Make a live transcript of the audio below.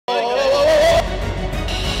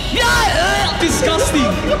disgusting.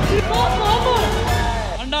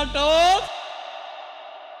 Underdog.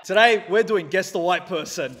 Today, we're doing Guess the White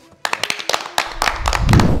Person.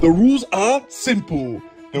 The rules are simple.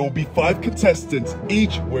 There will be 5 contestants,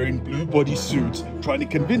 each wearing blue bodysuits, trying to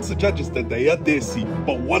convince the judges that they are Desi,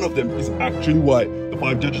 but one of them is actually white. The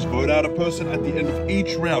 5 judges vote out a person at the end of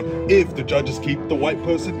each round. If the judges keep the white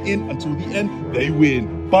person in until the end, they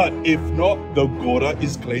win. But if not, the Gora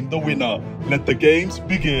is claimed the winner. Let the games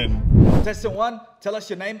begin. Contestant 1, tell us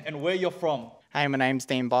your name and where you're from. Hey, my name's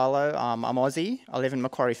Dean Barlow. I'm Aussie. I live in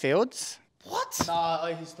Macquarie Fields. What? Nah,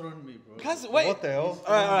 he's thrown me, bro. Wait. What the hell?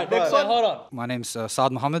 Alright, next one. Hold on. My name's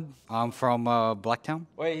Saad Mohammed. I'm from Blacktown.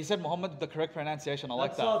 Wait, he said Mohammed, the correct pronunciation. I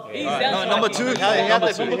like that. No, number 2. He had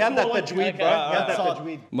that tajweed, bro. He had that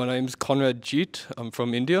tajweed. My name's Conrad Jeet. I'm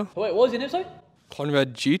from India. Wait, what was your name, sorry?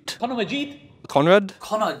 Conrad Jeet. Conor Majid? Conrad?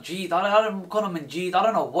 Conor Jeet. I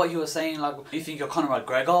don't know what you were saying. Like, you think you're Conor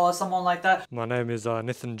McGregor or someone like that? My name is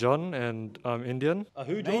Nathan John and I'm Indian.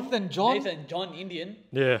 Who, John? Nathan John? Nathan John, Indian.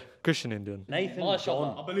 Yeah, Christian Indian. Nathan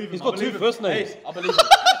John. I believe him. He's got 2 first names. I believe him.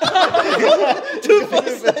 2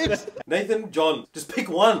 first names. Nathan, John. Just pick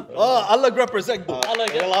one. Oh, Allah represent. We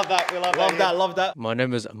love that. We love that. My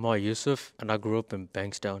name is Ammar Yusuf and I grew up in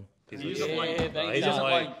Bankstown. He's just white.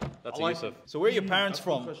 That's a Yusuf. So where are your parents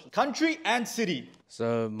from? Country and city.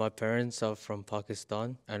 So my parents are from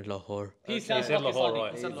Pakistan and Lahore. He sounds said Lahore,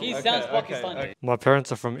 Pakistani. right. He sounds Pakistani. My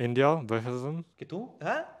parents are from India, both of them.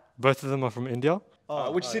 Huh? Both of them are from India.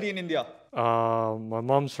 Which city in India? My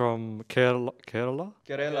mom's from Kerala. Kerala.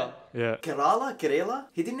 Yeah. Kerala?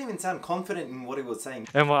 He didn't even sound confident in what he was saying.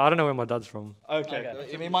 And I don't know where my dad's from. Okay.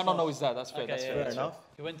 He might not know his dad. That's fair. That's fair. Fair enough.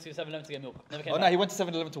 He went to 7-Eleven to get milk. Never came Oh back. no, he went to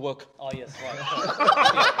 7-Eleven to work. Oh, yes, right.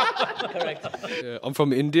 Correct. Yeah, I'm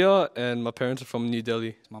from India and my parents are from New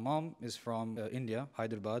Delhi. My mom is from India,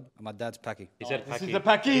 Hyderabad. And my dad's Paki. He said This is Paki. the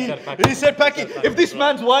Paki. He said Paki. If this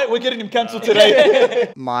man's white, we're getting him cancelled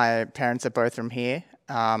today. My parents are both from here,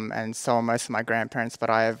 and so are most of my grandparents,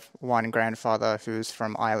 but I have one grandfather who's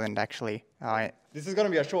from Ireland, actually. This is going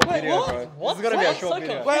to be a short video, what? bro. What? This is going to be a What? short So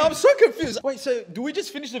video. Wait, I'm so confused. Wait, so do we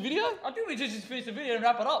just finish the video? I think we just finish the video and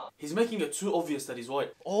wrap it up. He's making it too obvious that he's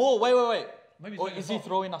white. Oh, wait. Maybe Or is he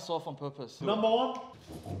throwing us off on purpose? Number 1.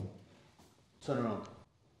 Turn around.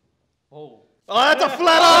 Oh. Oh, that's a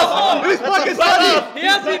flat off! He's Pakistani! He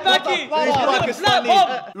has to be Paki! He's Flat Pakistani.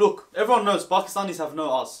 bomb! Look, everyone knows Pakistanis have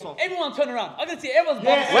no ass. Everyone turn around. I'm gonna see everyone's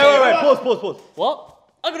bums. Wait. Pause. What?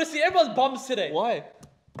 I'm gonna see everyone's bums today. Why?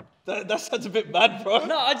 That sounds a bit bad, bro.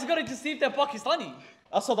 No, I just gotta just see if they're Pakistani.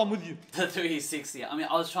 Asad, I'm with you. The 360. I mean,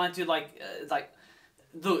 I was trying to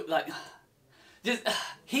just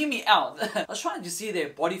hear me out. I was trying to just see their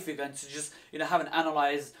body figure and to just, have an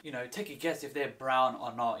analyze, take a guess if they're brown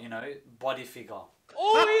or not, body figure.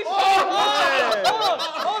 Hold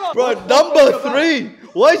on. Bro, number 3.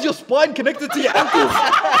 Why is your spine connected to your ankles?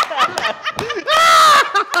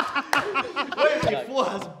 Wait, 4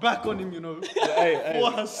 has back on him, Hey,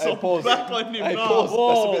 4 has some back on him now. Pause.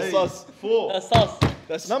 That's a bit sus. 4. That's sus.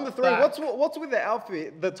 That's Number 3, what's with the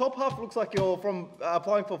outfit? The top half looks like you're from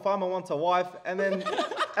applying for Farmer Wants a Wife, and then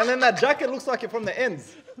that jacket looks like you're from the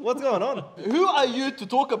ends. What's going on? Who are you to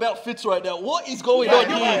talk about fits right now? What is going on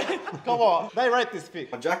here? Come on, they rate this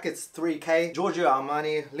fit. My jacket's 3K, Giorgio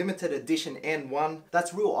Armani, limited edition N1.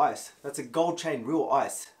 That's real ice. That's a gold chain, real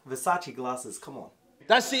ice. Versace glasses, come on.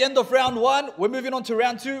 That's the end of round 1. We're moving on to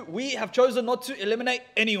round 2. We have chosen not to eliminate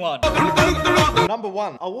anyone. Number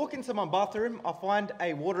 1, I walk into my bathroom, I find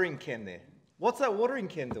a watering can there. What's that watering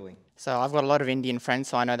can doing? So I've got a lot of Indian friends,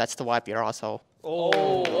 so I know that's to wipe your asshole.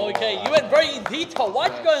 Oh, okay. You went very in detail.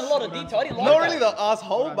 Why'd you go in a lot of detail? I didn't like Not that. really the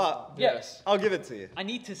asshole, but Yes. I'll give it to you. I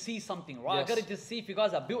need to see something, right? Yes. I gotta just see if you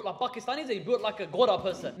guys are built like Pakistanis or you built like a Gora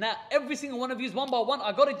person. Now, every single one of you is one by one.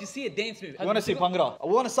 I gotta just see a dance move. We want to see Pangra.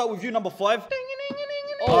 We want to start with you, number 5.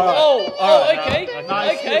 Okay.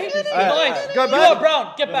 Nice. Go You back. are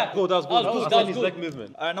brown. Get back. That was good. That was good. leg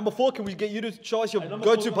movement. Number 4, can we get you to show us your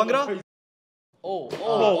go-to Pangra?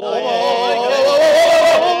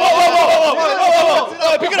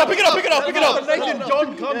 Pick it up. Nathan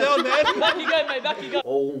John, calm down, man. Back you go, mate. Back you go.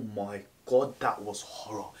 Oh my god, that was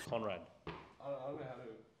horror. Conrad.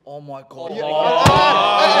 Oh my god.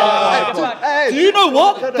 Hey, Do you know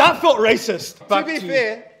what? That felt racist. to be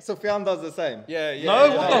fair, Sufyan does the same. Yeah.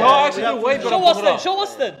 No, what the hell? I actually did way better. Show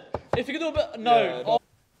us then. If you can do a bit. No.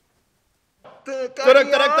 You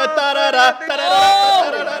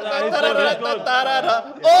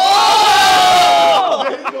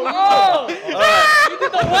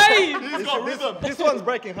did the wave. He's got rhythm. This one's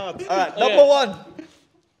breaking hard. Alright, number 1.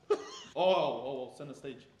 Oh, center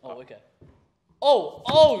stage. Oh, okay.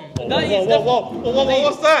 That is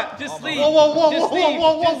What's that? Just leave. Whoa. Just leave.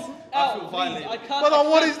 Whoa. Just out, please. I can't. Hold on,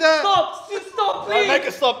 what is that? Stop, please. Make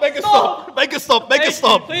it stop. Make it Stop. stop. Make it stop. Make it Thank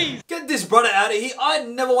stop. you, please. Get this brother out of here. I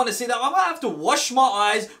never want to see that. I'm gonna have to wash my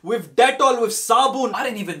eyes with Dettol, with sabun. I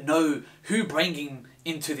didn't even know who brought him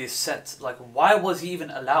into this set. Like, why was he even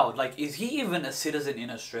allowed? Like, is he even a citizen in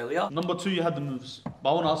Australia? Number 2, you had the moves. But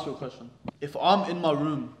I want to ask you a question. If I'm in my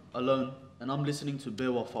room alone and I'm listening to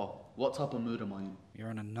Bewafa, what type of mood am I in? You're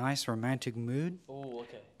in a nice romantic mood. Oh,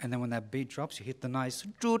 okay. And then when that beat drops, you hit the nice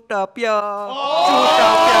shoot up, ya.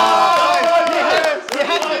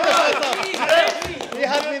 He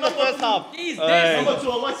had me in the first half. He's Number 2,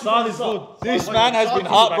 I like Son is good. This man has been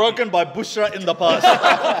heartbroken by Bushra in the past.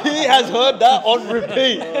 He has heard that on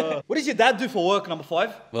repeat. What does your dad do for work, number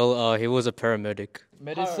 5? Well, he was a paramedic.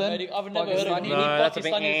 Medicine. Paramedic. I've never heard of any that's a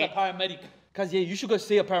Pakistani as a paramedic. Guys, yeah, you should go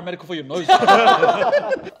see a paramedic for your nose.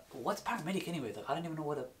 What's paramedic anyway? Like, I don't even know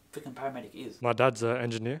what a freaking paramedic is. My dad's an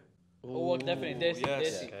engineer. Oh, definitely.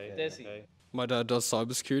 Desi. My dad does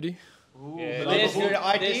cybersecurity.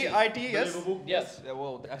 IT, yes? Yes. Yeah,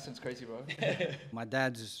 well, the accent's crazy, bro. My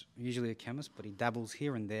dad's usually a chemist, but he dabbles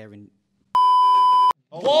here and there in...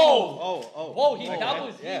 Whoa, he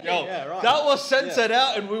doubles. Yeah, right. That was censored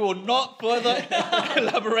out, and we will not further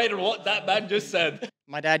elaborate on what that man just said.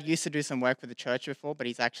 My dad used to do some work with the church before, but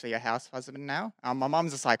he's actually a house husband now. My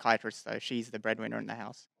mom's a psychiatrist, though. She's the breadwinner in the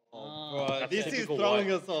house. Bro, this is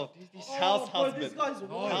throwing us off. This house husband. This guy's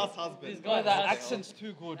white. House husband. This guy, That accent's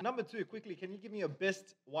too good. Number 2, quickly, can you give me your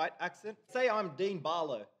best white accent? Say I'm Dean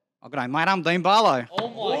Barlow. Oh, g'day, mate, I'm Dean Barlow. Oh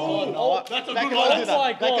my god. That's a good good one. one. Oh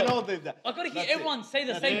my They can god. all do that. I gotta hear everyone say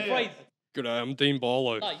the same phrase. G'day, I'm Dean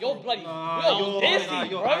Barlow. Nah, you're bloody. You're Desi,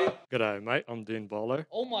 bro. G'day, mate, I'm Dean Barlow.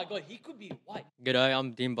 Oh my god, he could be white. G'day,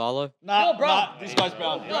 I'm Dean Barlow. You're brown. This guy's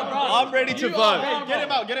brown. You're brown. I'm ready to You vote. are brown, Get him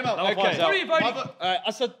bro. out, get him out. What are you voting?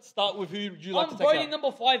 I said start with who you like I'm to take voting out.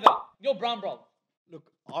 number 5 out. You're brown, bro. Look,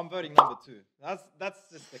 I'm voting number 2. That's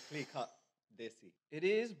just a clear cut Desi. It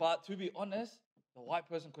is, but to be honest, the white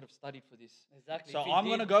person could have studied for this. Exactly. So If he I'm did,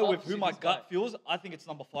 going to go with obviously who my this gut guy. feels. I think it's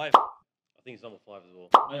number 5. I think it's number 5 as well.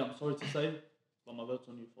 Hey, I'm sorry to say, but my vote's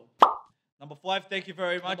on you 5. Number 5, thank you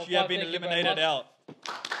very much. Number You have 5, been thank you very eliminated much. out.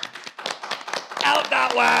 Out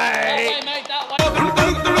that way! That way, mate,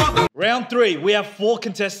 that way. Round 3, we have 4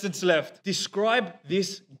 contestants left. Describe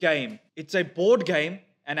this game. It's a board game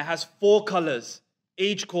and it has 4 colors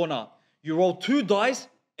each corner. You roll 2 dice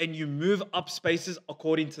and you move up spaces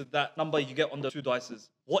according to that number you get on the 2 dices.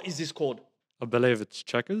 What is this called? I believe it's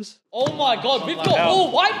checkers. Oh my god, we've got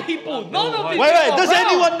all white people. None of these Wait, people are does brown.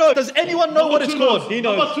 anyone know? Does anyone know what it's called? He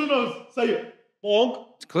knows. Number 2 knows. Say it. Bonk.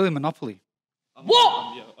 It's clearly Monopoly.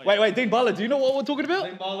 What? Wait, Dean Bala, do you know what we're talking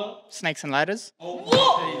about? Snakes and ladders.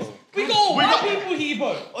 What? We got all white people here,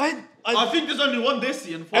 bro. I think there's only one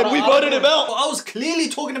Desi and 4. And we voted him out. I was clearly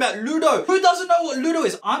talking about Ludo. Who doesn't know what Ludo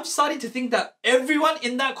is? I'm starting to think that everyone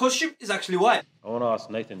in that costume is actually white. I want to ask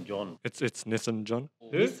Nathan John. It's Nathan John.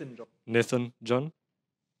 Who? Nathan John.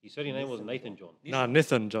 You said your name was Nathan John. Nah,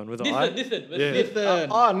 Nathan John with an I. Nathan.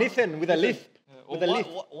 Nathan with a lift. With a lift.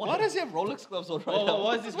 Why does he have Rolex gloves on right Oh, now?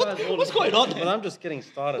 why is this guy Rolex? What's going on? But I'm just getting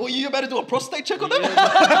started. Well, you about to do a prostate check on him?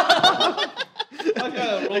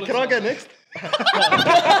 Can I go next?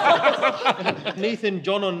 Nathan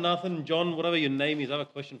John or Nathan John, whatever your name is, I have a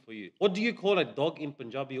question for you. What do you call a dog in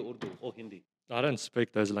Punjabi or Urdu or Hindi? I don't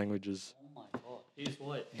speak those languages. Oh my god. He's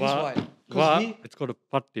white. But it's called a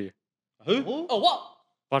patti. Who? Oh, what?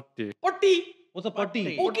 Patti. Patti. What's a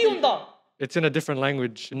patti? Oh, ki hunda? It's in a different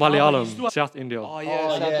language. Malayalam, South India. Oh,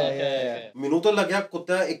 yeah. ਮੈਨੂੰ ਤਾਂ ਲੱਗਿਆ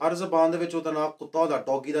ਕੁੱਤਾ ਇੱਕ ਹਰ ਜ਼ਬਾਨ ਦੇ ਵਿੱਚ ਉਹਦਾ ਨਾਮ ਕੁੱਤਾ ਹੁੰਦਾ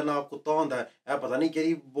ਡੌਗੀ ਦਾ ਨਾਮ ਕੁੱਤਾ ਹੁੰਦਾ ਇਹ ਪਤਾ ਨਹੀਂ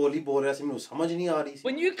ਕਿਹੜੀ ਬੋਲੀ ਬੋਲ ਰਿਹਾ ਸੀ ਮੈਨੂੰ ਸਮਝ ਨਹੀਂ ਆ ਰਹੀ ਸੀ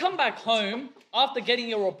When you come back home after getting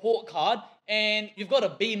your report card and you've got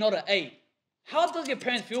a B, not an A, how does your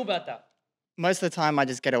parents feel about that? Most of the time, I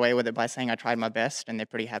just get away with it by saying I tried my best, and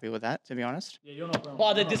they're pretty happy with that, to be honest. Yeah, you're not brown.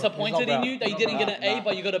 But they're disappointed in you that you didn't get an A,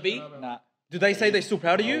 but you got a B? Nah. Do they say they're still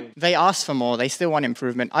proud of you? They ask for more. They still want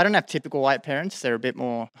improvement. I don't have typical white parents. They're a bit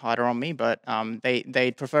more harder on me, but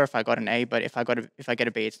they'd prefer if I got an A. But if I get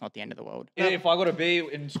a B, it's not the end of the world. If I got a B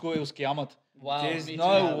in school, it was Kiamat. Wow. There's me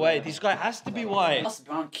no too. way. This guy has to be white. Us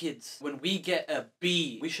brown kids, when we get a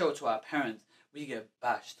B, we show it to our parents. We get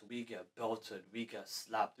bashed, we get belted, we get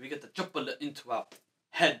slapped, we get the chopper into our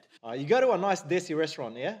head. You go to a nice Desi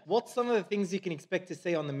restaurant, yeah? What's some of the things you can expect to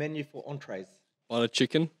see on the menu for entrees? Butter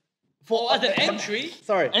chicken. For as an entry.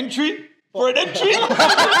 Sorry. Entry? For an entry?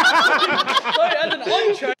 Sorry, as an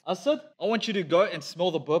entree. Asad, I want you to go and smell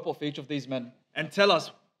the burp of each of these men and tell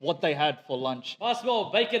us what they had for lunch. I smell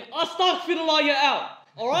bacon. Astaghfirullah, you're out.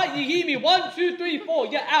 Alright, you hear me? 1, 2, 3, 4,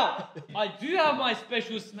 you're out. I do have my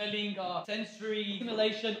special smelling sensory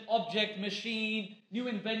simulation object machine, new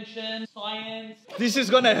invention, science. This is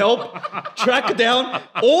gonna help track down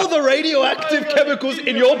all the radioactive chemicals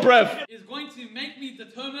in your breath. Is going to make me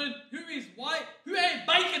determine who is white, who ate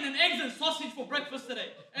bacon and eggs and sausage for breakfast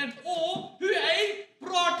today, and or who ate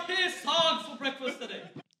parathe saag for breakfast today.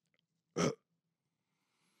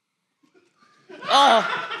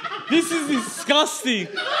 This is disgusting.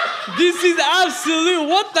 This is absolute.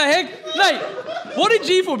 What the heck? Mate, what did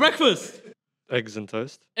you eat for breakfast? Eggs and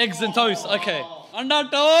toast. Eggs and toast, okay. Under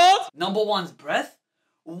toast. Number one's breath?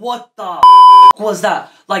 What the was that?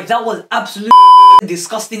 Like, that was absolute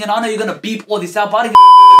disgusting, and I know you're gonna beep all this out, but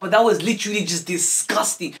that was literally just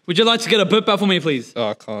disgusting. Would you like to get a burp out for me, please? Oh,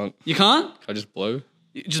 I can't. You can't? Can I just blow?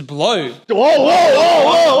 You just blow. Whoa!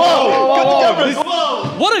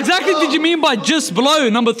 What exactly did you mean by just blow,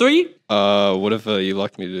 number 3? Whatever you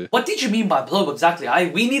like me to do. What did you mean by blow exactly?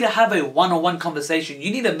 We need to have a one-on-one conversation.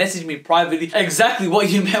 You need to message me privately exactly what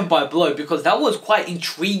you meant by blow, because that was quite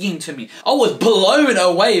intriguing to me. I was blown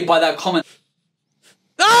away by that comment.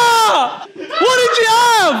 Ah! What did you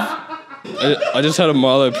have? I just had a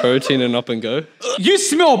Milo protein and up and go. You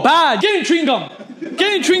smell bad. Get in chewing gum.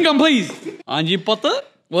 Get in chewing gum, please. Anji Potter,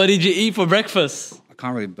 what did you eat for breakfast? I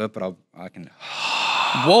can't really burp, but I can.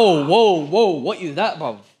 Whoa. What is that,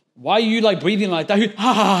 bruv? Why are you like breathing like that?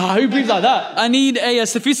 Who breathes like that? I need a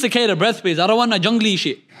sophisticated breath, please. I don't want a jungly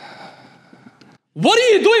shit. What are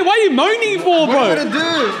you doing? Why are you moaning for, bro? What are you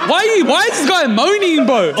gonna do? Why is this guy moaning,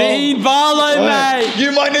 bro? Dean Barlow, mate.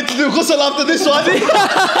 You might need to do ghusl after this one.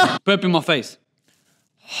 Burp in my face.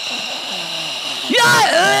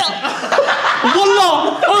 Yeah!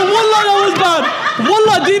 Wallah! Oh, wallah, that was bad.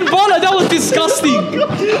 Wallah, Dean Barlow, that was disgusting.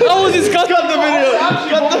 That was disgusting. Cut the video.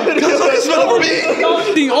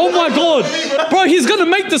 Oh my god. Bro, he's gonna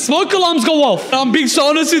make the smoke alarms go off. I'm being so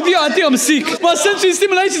honest with you, I think I'm sick. My sensory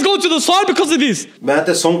stimulation is going to the side because of this. मैं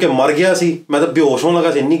ਤੇ ਸੌਂ ਕੇ ਮਰ ਗਿਆ ਸੀ ਮੈਂ ਤਾਂ ਬੇਹੋਸ਼ ਹੋਣ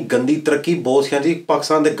ਲੱਗਾ ਸੀ ਇੰਨੀ ਗੰਦੀ ਤਰੱਕੀ ਬਹੁਤ ਸੀ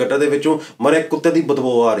ਪਾਕਿਸਤਾਨ ਦੇ ਗੱਟਾ ਦੇ ਵਿੱਚੋਂ ਮਰੇ ਕੁੱਤੇ ਦੀ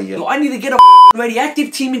ਬਦਬੂ ਆ ਰਹੀ ਹੈ I need to get a radioactive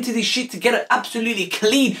team into this shit to get it absolutely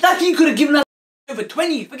clean. That you could have given us over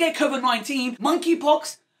 20. Forget COVID-19,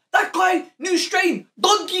 monkeypox. That guy, new strain,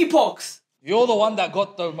 donkeypox. You're the one that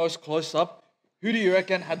got the most close up. Who do you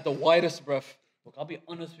reckon had the widest breath? Look, I'll be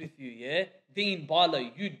honest with you, yeah? Dean Barlow,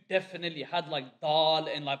 you definitely had like dal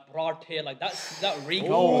and like parathe, like that ring.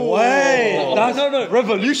 No way! That's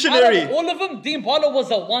revolutionary. All of them, Dean Barlow was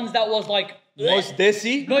the ones that was like most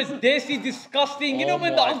desi. Most desi, disgusting. You know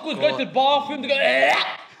when the uncles go to the bathroom, they go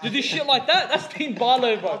do this shit like that? That's Dean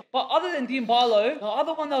Barlow, bro. But other than Dean Barlow, the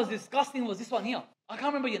other one that was disgusting was this one here. I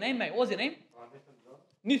can't remember your name, mate. What was your name?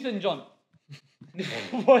 Nathan John.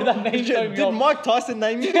 Boy, that name Did Mike Tyson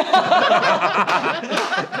name you?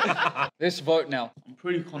 Let's vote now. I'm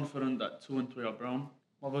pretty confident that 2 and 3 are brown.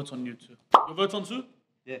 My vote's on you 2. Your vote's on 2?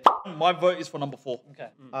 Yeah. My vote is for number 4. Okay.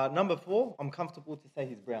 Number 4, I'm comfortable to say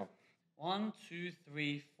he's brown. 1, 2,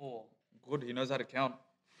 3, 4. Good, he knows how to count.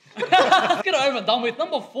 Let's get it over and done with.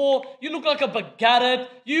 Number 4, you look like a baguette.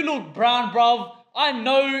 You look brown, bruv. I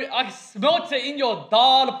know, I smelt it in your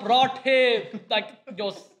dal, parathe, like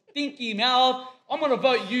your stinky mouth. I'm gonna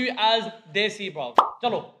vote you as Desi, bruv.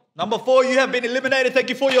 Chalo. Number 4, you have been eliminated. Thank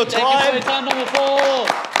you for your time. Thank you for your time, number 4.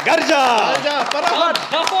 Garja!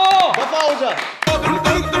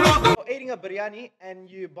 You're eating a biryani and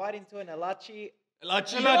you bite into an elachi.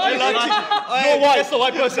 Elachi. You're white. That's the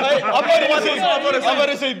white person. I'm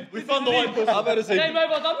better say. We found the white person. I'm better say. Game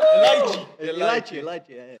over, done. Elachi.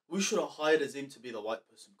 Yeah. We should have hired Azim to be the white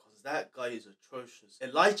person because that guy is atrocious.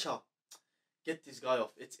 Elijah. Get this guy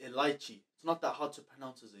off. It's Elichi. It's not that hard to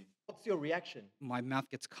pronounce Azim. What's your reaction? My mouth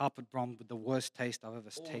gets carpet bomb with the worst taste I've ever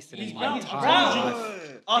tasted in my brown. entire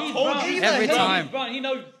life. I told you. Every time. Brown, he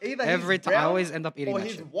knows. Every time. I always end up eating or that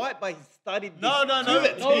he's shit. white, but he studied this. No, No,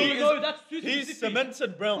 that's too He's specific.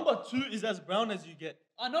 cemented brown. Number 2 is as brown as you get.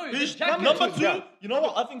 I know. Number 2, you know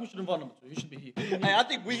what? I think we should invite number 2. He should be here. Hey, I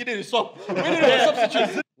think we need to swap. We need to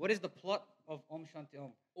substitute. What is the plot of Om Shanti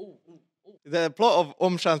Om? The plot of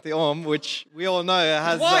Om Shanti Om, which we all know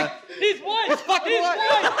has... White! He's white! He's fucking white!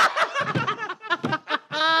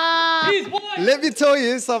 He's white! Let me tell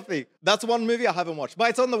you something. That's one movie I haven't watched, but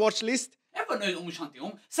it's on the watch list. Everyone knows Om Shanti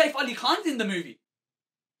Om. Saif Ali Khan's in the movie.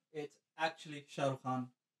 It's actually Shah Rukh Khan.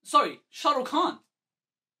 Sorry, Shah Rukh Khan.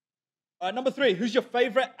 Number 3, who's your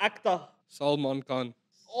favorite actor? Salman Khan.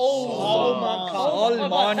 Salman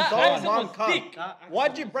Khan.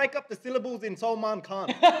 Why'd you break up the syllables in Salman Khan?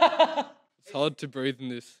 It's hard to breathe in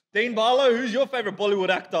this. Dean Barlow, who's your favorite Bollywood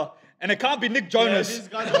actor? And it can't be Nick Jonas.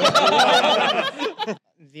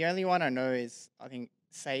 The only one I know is, I think,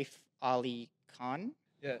 Saif Ali Khan.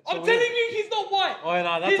 Yeah. I'm telling you, he's not white. Oh,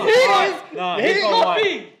 no, that's He's not white. white. No, He's he's not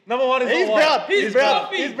coffee. white. Number one is He's not white. brown. He's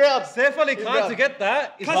brown. He's brown. Saif Ali Khan brown. to get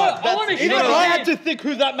that is Cause hard. I want to shake Even his I hand. had to think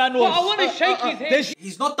who that man was. But I want to shake his hand.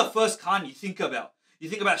 He's not the first Khan you think about. You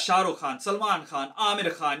think about Shah Rukh Khan, Salman Khan,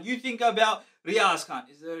 Amir Khan. You think about Riyaz Khan.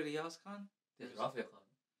 Is there a Riyaz Khan? There's Rafay Khan.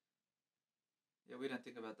 Yeah, we don't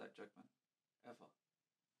think about that joke, man. Ever.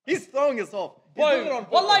 He's throwing us off. He's doing it on Bro,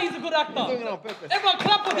 purpose. Wallah, he's a good actor. He's doing it on purpose. Everyone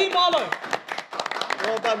clap for Dean Barlow.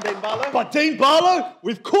 Well done, Dean Barlow. But Dean Barlow,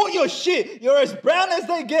 we've caught your shit. You're as brown as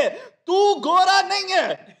they get. Tu gora nahi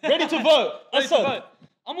hai. Ready to vote? Ready to vote.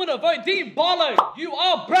 I'm going to vote Dean Barlow. You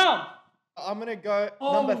are brown. I'm going to go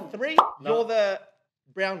number 3. You're the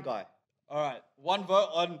brown guy. All right. One vote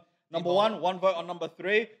on number 1, one vote on number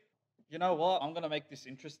 3. You know what? I'm going to make this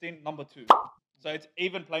interesting. Number 2. So it's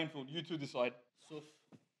even playing field. You two decide. Suf,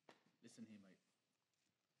 listen here, mate.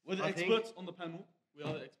 We're the I experts on the panel. We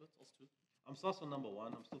are the experts, us two. I'm still on number 1.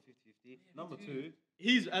 I'm still 50-50. Number 2.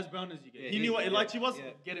 He's as brown as you get. Yeah, he knew what Elichi was. yeah,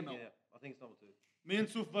 Get him out. Yeah, I think it's number 2. Me and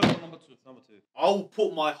Suf vote on number 2. It's number 2. I'll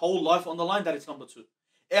put my whole life on the line that it's number 2.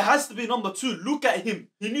 It has to be number 2. Look at him.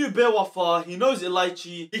 He knew Bewafa. He knows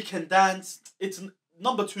Elichi. He can dance. It's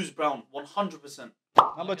number 2's brown. 100%.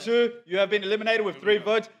 Number 2, you have been eliminated with 3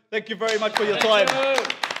 votes. Thank you very much for your time.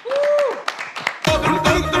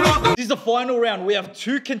 This is the final round. We have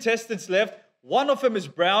 2 contestants left. One of them is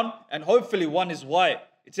brown, and hopefully one is white.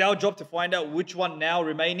 It's our job to find out which one now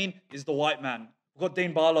remaining is the white man. We've got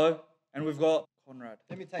Dean Barlow, and we've got Conrad.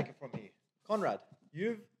 Let me take it from here. Conrad,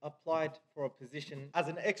 you've applied for a position as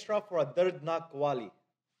an extra for a Dardnak Wali.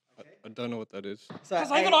 I don't know what that is. So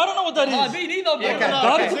I don't know what that is. Me neither,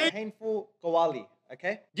 bro. Okay. Painful Gawali.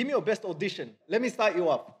 Okay? Give me your best audition. Let me start you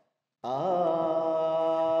off.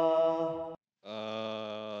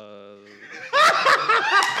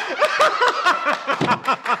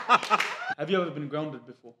 Have you ever been grounded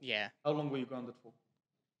before? Yeah, How long were you grounded for?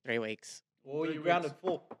 3 weeks. What were you grounded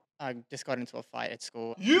for? I just got into a fight at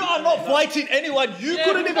school. You are not fighting anyone. You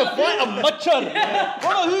couldn't even fight a machar.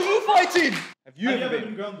 Bro, who are you fighting? Have you ever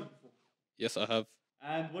been? grounded before? Yes, I have.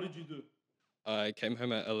 And what did you do? I came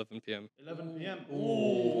home at 11 p.m. 11 p.m.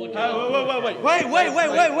 Ooh, okay.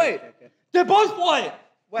 Wait. They're both white.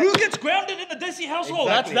 Wait. Who gets grounded in the Desi household?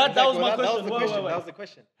 Exactly, That was my That was question. the question. That was the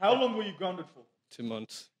question. How long were you grounded for? 2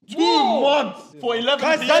 months. 2 months. For 11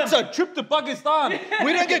 Guys, p.m. that's a trip to Pakistan.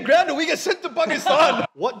 We don't get grounded, we get sent to Pakistan.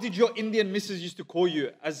 What did your Indian missus used to call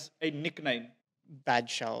you as a nickname?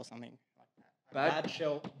 Badshah or something. Bad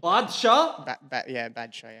shell. Badshah? Yeah,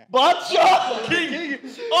 Badshah, yeah. Badshah! King.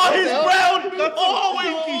 Oh, he's brown! Oh, my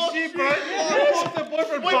God! She, bro.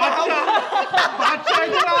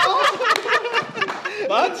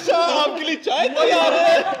 Badshah, आपके लिए चाय तैयार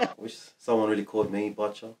है. Wish someone really called me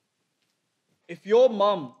Bacha. If your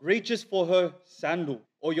mum reaches for her sandal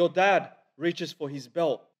or your dad reaches for his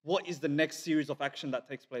belt, what is the next series of action that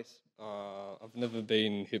takes place? I've never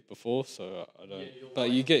been hit before, so I don't. But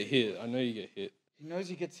you get hit. I know you get hit. He knows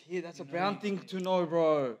he gets hit. That's a brown thing to know,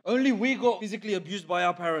 bro. Only we got physically abused by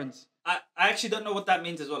our parents. I actually don't know what that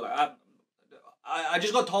means as well. I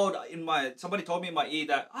just got told somebody told me in my ear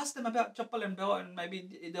that ask them about Chappal and Bell and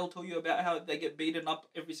maybe they'll tell you about how they get beaten up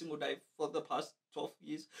every single day for the past 12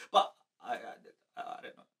 years. But I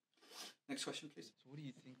don't know. Next question, please. So what do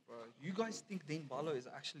you think, bro? You guys think Dean Barlow is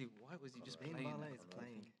actually white? Was he just Dean playing? Barlow is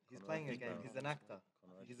playing. He's playing a game. He's an actor.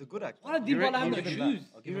 He's a good actor. Why did Dean Barlow have no shoes?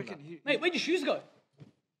 You reckon Mate, where'd your shoes go?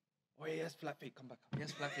 Oh, he has flat feet. Come back. He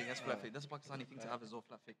has flat feet. He has flat feet. That's a Pakistani thing to have as well,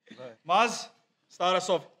 flat feet. Maz, start us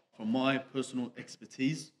off. From my personal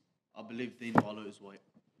expertise, I believe Dean Barlow is white.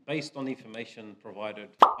 Based on the information provided,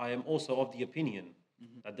 I am also of the opinion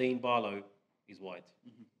that Dean Barlow is white.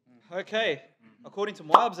 Okay. According to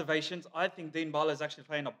my observations, I think Dean Barlow is actually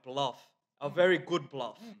playing a bluff. A very good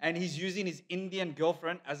bluff. And he's using his Indian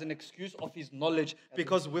girlfriend as an excuse of his knowledge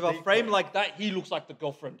because with a frame like that, he looks like the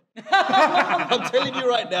girlfriend. I'm telling you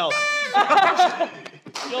right now.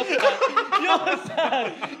 You're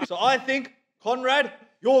sad. So I think, Conrad,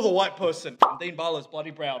 you're the white person. And Dean Barlow's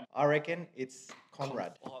bloody brown. I reckon it's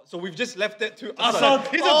Conrad. So we've just left it to Assad.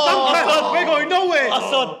 He's a Assad. We're going nowhere.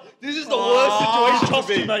 Assad. This is the worst situation to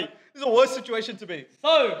be. Mate. This is the worst situation to be.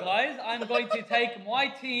 So, guys, I'm going to take my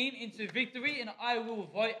team into victory and I will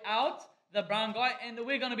vote out the brown guy and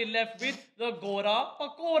we're going to be left with the Gora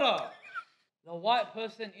Pakora. The white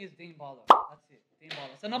person is Dean Barlow. That's it. Dean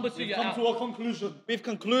Barlow. So, number 2, you're out. To a conclusion. We've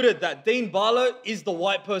concluded that Dean Barlow is the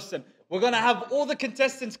white person. We're going to have all the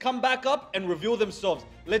contestants come back up and reveal themselves.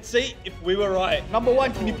 Let's see if we were right. Number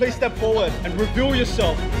 1, can you please step forward and reveal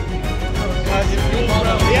yourself? He has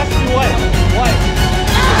to be white. White.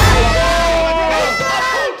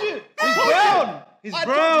 He's brown. He's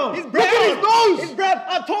brown. He's brown. Look at his nose. He's brown.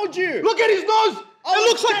 I told you. Look at his nose. It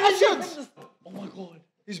looks like Asians. Oh my god.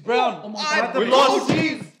 He's brown. Oh my god. We lost.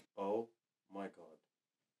 Oh my god.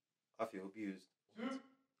 I feel abused. 2,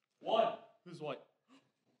 1. Who's white?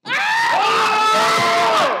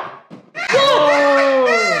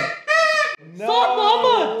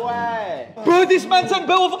 No way. Bro, this man sent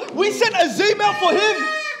Bell. We sent Azim out for him.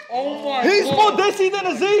 Oh my He's god. more Desi than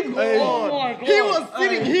Azim. Oh my god. He was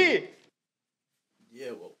sitting here.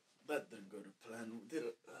 Yeah, well, that didn't go to plan, did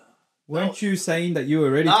it? Weren't you saying that you were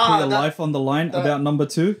ready to Nah, put your that- life on the line about number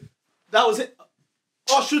 2? That was it.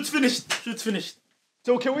 Oh, shoot's finished. Shoot's finished.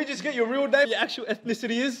 So can we just get your real name? Your actual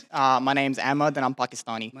ethnicity is? My name's Ahmad and I'm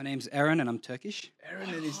Pakistani. My name's Aaron and I'm Turkish. Aaron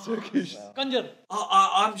and he's Turkish. Kanjar.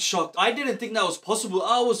 I'm shocked. I didn't think that was possible.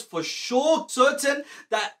 I was for sure certain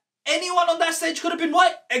that anyone on that stage could have been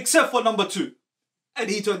white except for number 2. And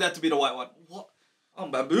he turned out to be the white one. What? I'm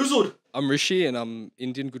bamboozled. I'm Rishi and I'm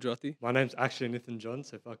Indian Gujarati. My name's actually Nathan John,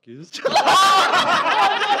 so fuck you.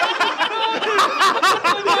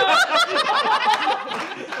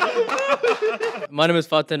 My name is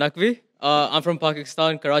Fateh Naqvi. I'm from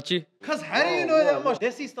Pakistan, Karachi. Cuz how do you know that much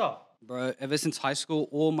Desi stuff? Bro, ever since high school,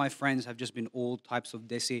 all my friends have just been all types of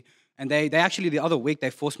Desi. And they actually, the other week, they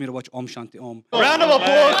forced me to watch Om Shanti Om. Round of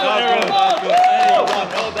applause.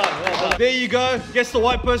 Well done. There you go. Guess the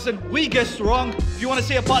white person. We guessed wrong. If you want to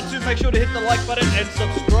see a part 2, make sure to hit the like button and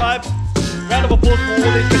subscribe. Round of applause for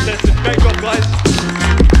all these contestants. Great job, guys.